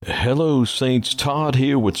Hello, Saints. Todd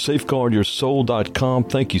here with SafeGuardYourSoul.com.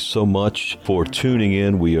 Thank you so much for tuning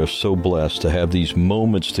in. We are so blessed to have these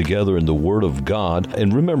moments together in the Word of God.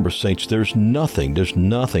 And remember, Saints, there's nothing,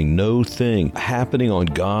 no thing happening on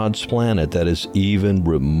God's planet that is even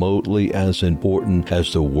remotely as important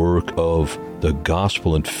as the work of the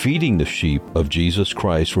gospel and feeding the sheep of Jesus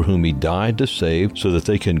Christ, for whom He died to save, so that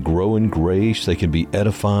they can grow in grace, they can be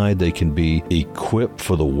edified, they can be equipped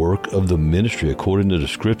for the work of the ministry according to the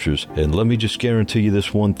Scriptures. And let me just guarantee you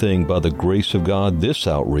this one thing: by the grace of God, this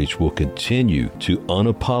outreach will continue to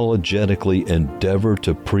unapologetically endeavor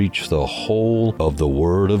to preach the whole of the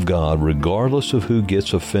Word of God, regardless of who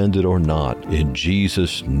gets offended or not, in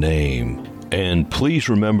Jesus' name. And please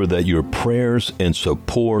remember that your prayers and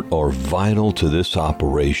support are vital to this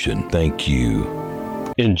operation. Thank you.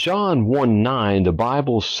 In John 1:9, the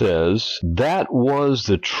Bible says, "That was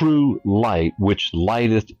the true light, which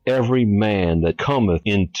lighteth every man that cometh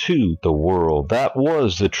into the world." That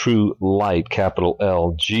was the true light, capital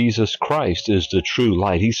L. Jesus Christ is the true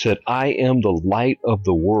light. He said, "I am the light of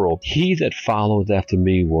the world. He that followeth after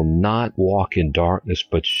me will not walk in darkness,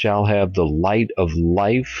 but shall have the light of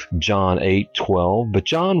life." John 8:12. But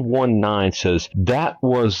John 1:9 says, "That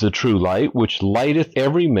was the true light, which lighteth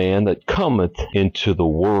every man that cometh into the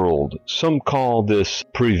world." Some call this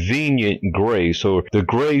prevenient grace, or the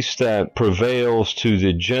grace that prevails to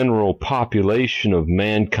the general population of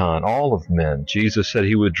mankind, all of men. Jesus said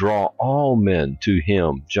He would draw all men to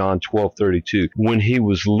Him, John 12:32, when He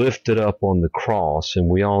was lifted up on the cross. And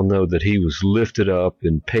we all know that He was lifted up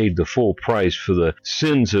and paid the full price for the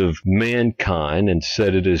sins of mankind, and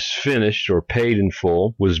said, "It is finished," or paid in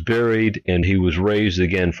full, was buried, and He was raised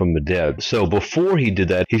again from the dead. So before He did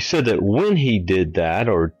that, He said that when He did that,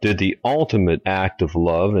 or did the ultimate act of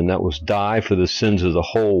love, and that was die for the sins of the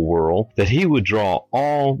whole world, that He would draw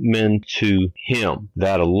all men to Him.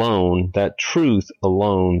 That alone, that truth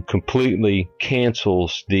alone, completely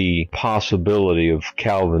cancels the possibility of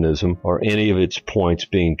Calvinism or any of its points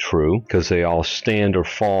being true, because they all stand or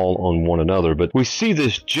fall on one another. But we see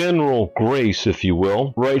this general grace, if you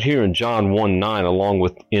will, right here in John 1:9, along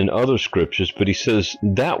with in other scriptures. But He says,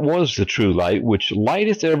 "That was the true light, which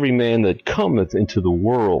lighteth every man that cometh into the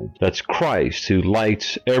world." That's Christ, who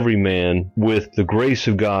lights every man with the grace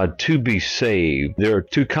of God to be saved. There are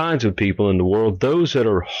two kinds of people in the world: those that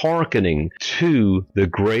are hearkening to the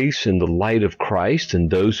grace and the light of Christ,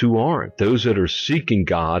 and those who aren't. Those that are seeking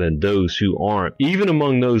God and those who aren't. Even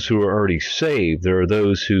among those who are already saved, there are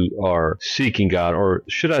those who are seeking God, or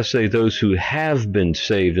should I say those who have been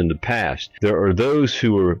saved in the past. There are those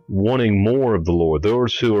who are wanting more of the Lord,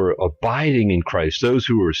 those who are abiding in Christ, those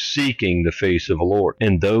who are seeking the face of the Lord,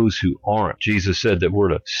 and those who aren't. Jesus said that we're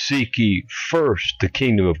to seek ye first the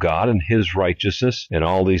kingdom of God and His righteousness, and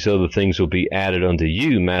all these other things will be added unto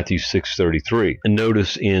you, Matthew 6:33. And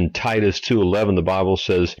notice in Titus 2:11, the Bible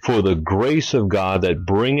says, "For the grace of God that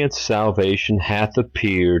bringeth salvation hath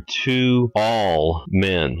appeared to all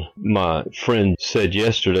men." My friend said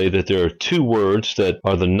yesterday that there are two words that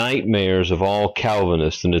are the nightmares of all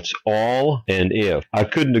Calvinists, and it's all and if. I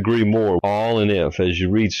couldn't agree more. All and if. As you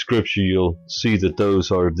read Scripture, you'll see that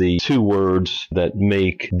those are the two words that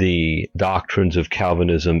make the doctrines of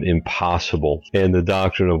Calvinism impossible, and the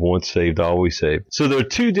doctrine of once saved, always saved. So there are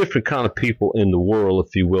two different kind of people in the world,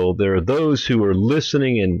 if you will. There are those who are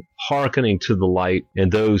listening and hearkening to the light,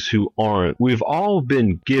 and those who aren't. We've all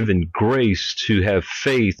been given grace to have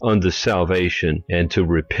faith unto salvation and to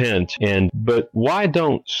repent. But why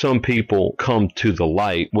don't some people come to the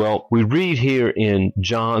light? Well, we read here in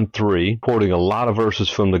John 3, quoting a lot of verses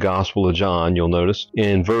from the Gospel of John, you'll notice.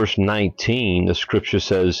 In verse 19, the Scripture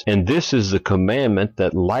says, "And this is the commandment,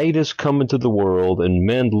 that light is come into the world, and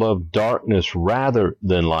men love darkness rather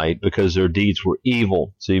than light, because their deeds were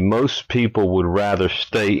evil." See, most people would rather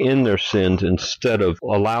stay in their sins instead of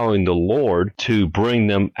allowing the Lord to bring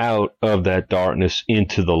them out of that darkness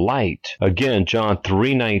into the light. Again, John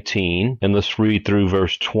 3:19, and let's read through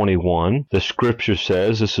verse 21. The Scripture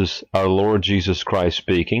says, this is our Lord Jesus Christ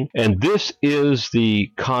speaking, "And this is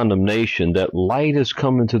the condemnation, that light is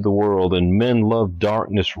come into the world, and men love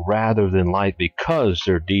darkness rather than light, because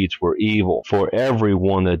their deeds were evil. For every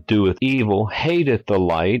one that doeth evil hateth the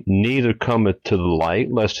light, neither cometh to the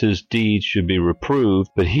light, lest his deeds should be reproved.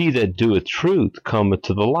 But he he that doeth truth cometh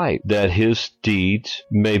to the light, that his deeds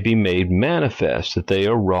may be made manifest, that they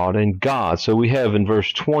are wrought in God. So we have in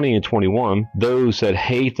verse 20 and 21, those that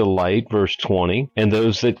hate the light, verse 20, and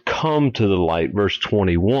those that come to the light, verse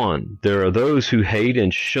 21. There are those who hate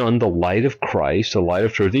and shun the light of Christ, the light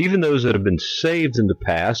of truth, even those that have been saved in the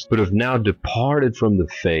past, but have now departed from the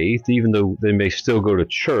faith, even though they may still go to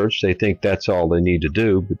church. They think that's all they need to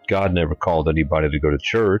do, but God never called anybody to go to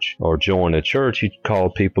church or join a church. He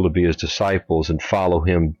called people to be his disciples and follow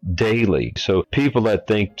him daily. So people that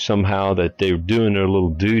think somehow that they're doing their little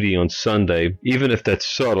duty on Sunday, even if that's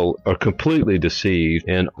subtle, are completely deceived.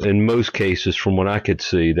 And in most cases, from what I could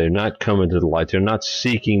see, they're not coming to the light. They're not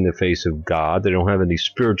seeking the face of God. They don't have any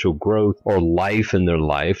spiritual growth or life in their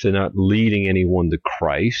life. They're not leading anyone to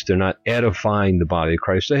Christ. They're not edifying the body of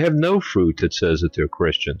Christ. They have no fruit that says that they're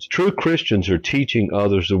Christians. True Christians are teaching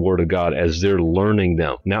others the Word of God as they're learning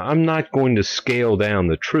them. Now, I'm not going to scale down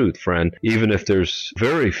the truth, friend, even if there's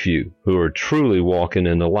very few who are truly walking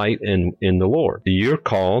in the light and in the Lord. You're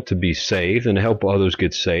called to be saved and to help others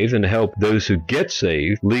get saved and to help those who get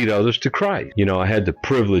saved lead others to Christ. You know, I had the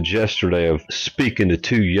privilege yesterday of speaking to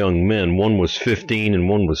two young men. One was 15 and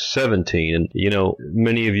one was 17. And, you know,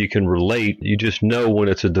 many of you can relate. You just know when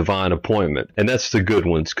it's a divine appointment. And that's the good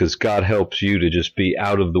ones, because God helps you to just be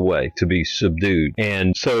out of the way, to be subdued.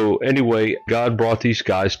 And so anyway, God brought these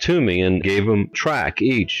guys to me and gave them a track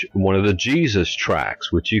each, one of the Jesus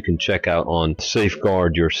tracks, which you can check out on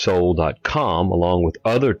safeguardyoursoul.com, along with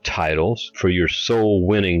other titles for your soul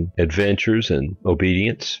winning adventures and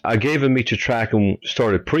obedience. I gave them each a track and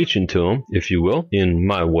started preaching to them, if you will, in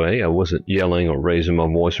my way. I wasn't yelling or raising my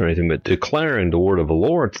voice or anything, but declaring the word of the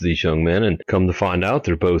Lord to these young men. And come to find out,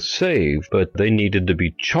 they're both saved, but they needed to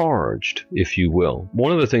be charged, if you will.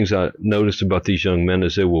 One of the things I noticed about these young men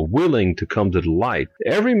is they were willing to come to the light.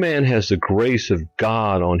 Every man has the grace of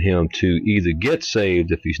God on him to either get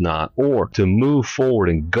saved if he's not, or to move forward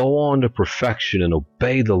and go on to perfection and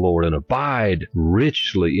obey the Lord and abide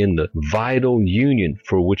richly in the vital union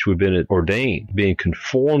for which we've been ordained, being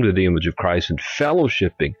conformed to the image of Christ and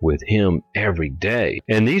fellowshipping with him every day.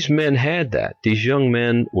 And these men had that. These young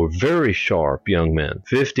men were very sharp young men,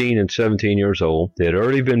 15 and 17 years old. They had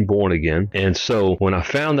already been born again. And so when I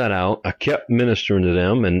found that out, I kept ministering to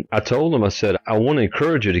them, and I told them, I said, I want to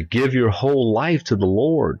encourage you to give your whole life to the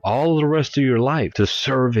Lord, all the rest of your life to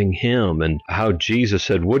serving him, and how Jesus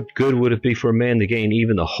said, what good would it be for a man to gain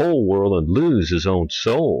even the whole world and lose his own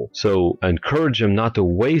soul? So I encourage them not to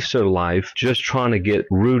waste their life just trying to get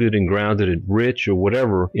rooted and grounded and rich or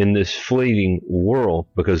whatever in this fleeting world,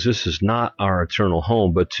 because this is not our eternal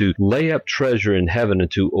home, but to lay up treasure in heaven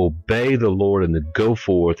and to obey the Lord and to go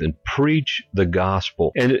forth and preach the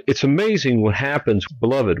gospel. And it's amazing what happens,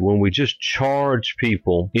 beloved, when we just charge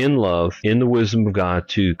people in love, in the wisdom of God,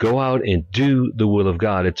 to go out and do the will of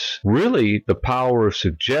God. It's really the power of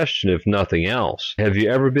suggestion, if nothing else. Have you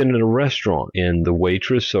ever been in a restaurant and the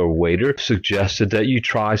waitress or waiter suggested that you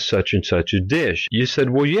try such and such a dish? You said,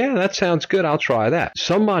 well, yeah, that sounds good. I'll try that.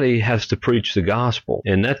 Somebody has to preach the gospel,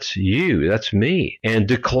 and that's you, that's me, and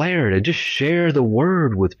declare it and just share the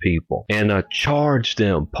word with people and charge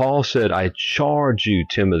them. Paul said, I charge you,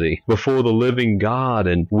 Timothy, before the living God.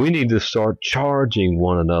 And we need to start charging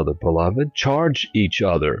one another, beloved. Charge each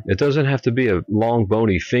other. It doesn't have to be a long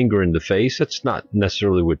bony finger in the face. That's not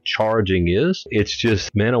necessarily what charging is. It's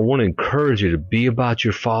just, man, I want to encourage you to be about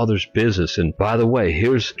your Father's business. And by the way,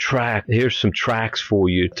 here's some tracts for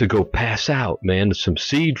you to go pass out, man. Some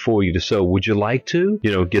seed for you to sow. Would you like to?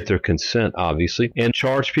 You know, get their consent, obviously, and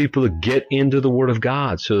charge people to get into the Word of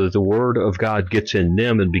God so that the Word of God gets in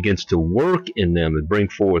them and begins to work in them and bring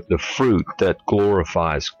forth the fruit that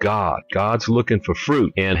glorifies God. God's looking for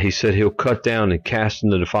fruit, and he said he'll cut down and cast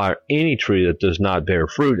into the fire any tree that does not bear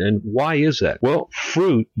fruit. And why is that? Well,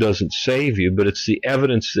 fruit doesn't save you, but it's the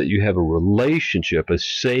evidence that you have a relationship, a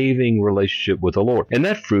saving relationship with the Lord. And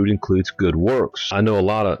that fruit includes good works. I know a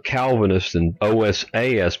lot of Calvinists and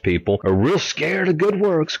OSAS people are real scared of good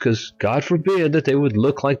works because God forbid that they would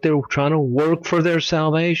look like they're trying to work for their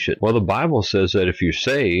salvation. Well, the Bible says that if you're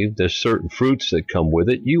saved, there's certain fruits that come with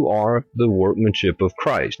it. You are the workmanship of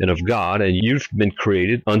Christ and of God, and you've been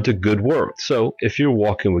created unto good works. So if you're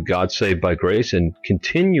walking with God, saved by grace, and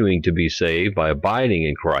continuing to be saved by abiding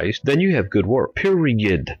in Christ, then you have good work.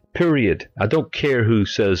 Period. I don't care who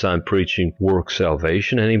says I'm preaching work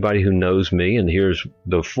salvation. Anybody who knows me and hears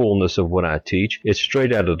the fullness of what I teach, it's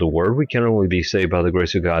straight out of the Word. We can only be saved by the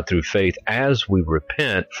grace of God through faith as we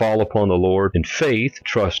repent, fall upon the Lord in faith,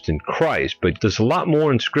 trust in Christ. But there's a lot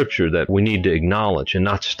more in Scripture that we need to acknowledge and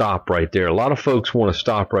not stop right there. A lot of folks want to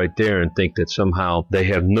stop right there and think that somehow they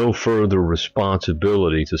have no further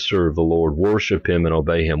responsibility to serve the Lord, worship Him, and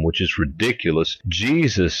obey Him, which is ridiculous.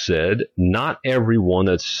 Jesus said, not everyone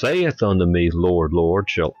that saith unto me, Lord, Lord,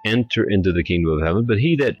 shall enter into the kingdom of heaven, but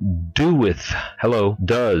he that doeth,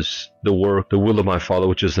 does the work, the will of my Father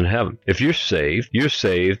which is in heaven. If you're saved, you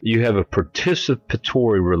have a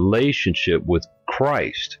participatory relationship with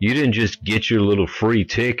Christ. You didn't just get your little free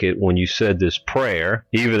ticket when you said this prayer,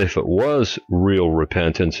 even if it was real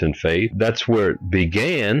repentance and faith. That's where it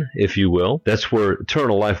began, if you will. That's where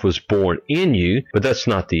eternal life was born in you, but that's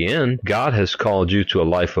not the end. God has called you to a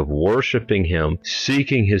life of worshiping Him,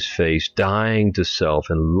 seeking His face, dying to self,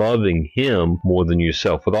 and loving Him more than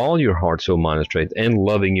yourself with all your heart, soul, mind, and strength, and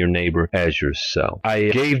loving your neighbor as yourself. I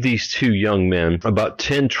gave these two young men about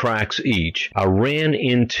 10 tracts each. I ran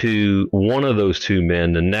into one of those two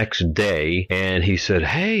men the next day, and he said,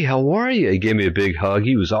 hey, how are you? He gave me a big hug.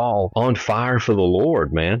 He was all on fire for the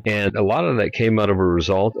Lord, man. And a lot of that came out of a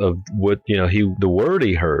result of what, the word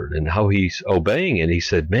he heard and how he's obeying it. He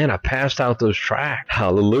said, man, I passed out those tracts.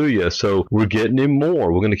 Hallelujah. So we're getting him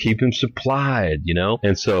more. We're going to keep him supplied,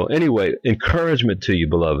 And so anyway, encouragement to you,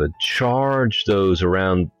 beloved. Charge those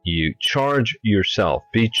around you. Charge yourself.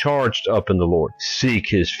 Be charged up in the Lord. Seek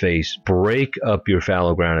His face. Break up your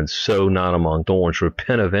fallow ground and sow not among thorns.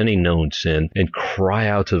 Repent of any known sin and cry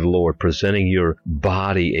out to the Lord, presenting your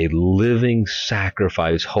body a living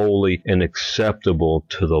sacrifice, holy and acceptable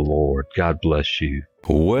to the Lord. God bless you.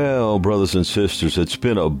 Well, brothers and sisters, it's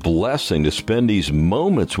been a blessing to spend these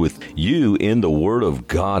moments with you in the Word of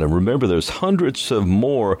God. And remember, there's hundreds of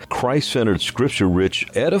more Christ-centered, scripture-rich,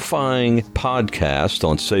 edifying podcasts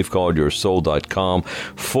on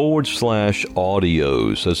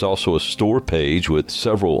safeguardyoursoul.com/audios. There's also a store page with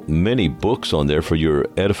many books on there for your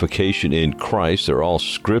edification in Christ. They're all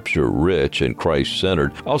scripture-rich and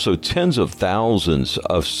Christ-centered. Also, tens of thousands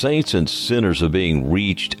of saints and sinners are being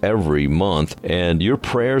reached every month, and your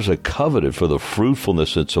prayers are coveted for the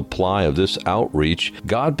fruitfulness and supply of this outreach.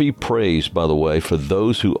 God be praised, by the way, for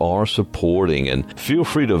those who are supporting. And feel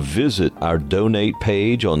free to visit our donate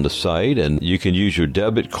page on the site, and you can use your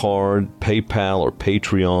debit card, PayPal, or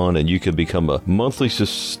Patreon, and you can become a monthly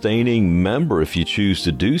sustaining member if you choose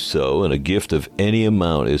to do so, and a gift of any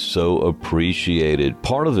amount is so appreciated.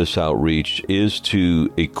 Part of this outreach is to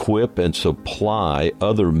equip and supply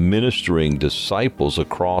other ministering disciples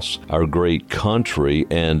across our great country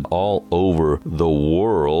and all over the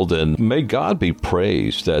world. And may God be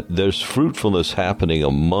praised that there's fruitfulness happening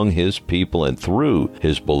among His people and through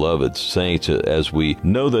His beloved saints, as we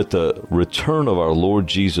know that the return of our Lord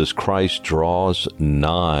Jesus Christ draws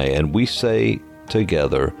nigh. And we say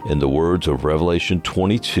together in the words of Revelation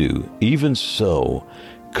 22, even so,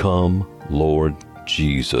 come, Lord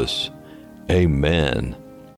Jesus. Amen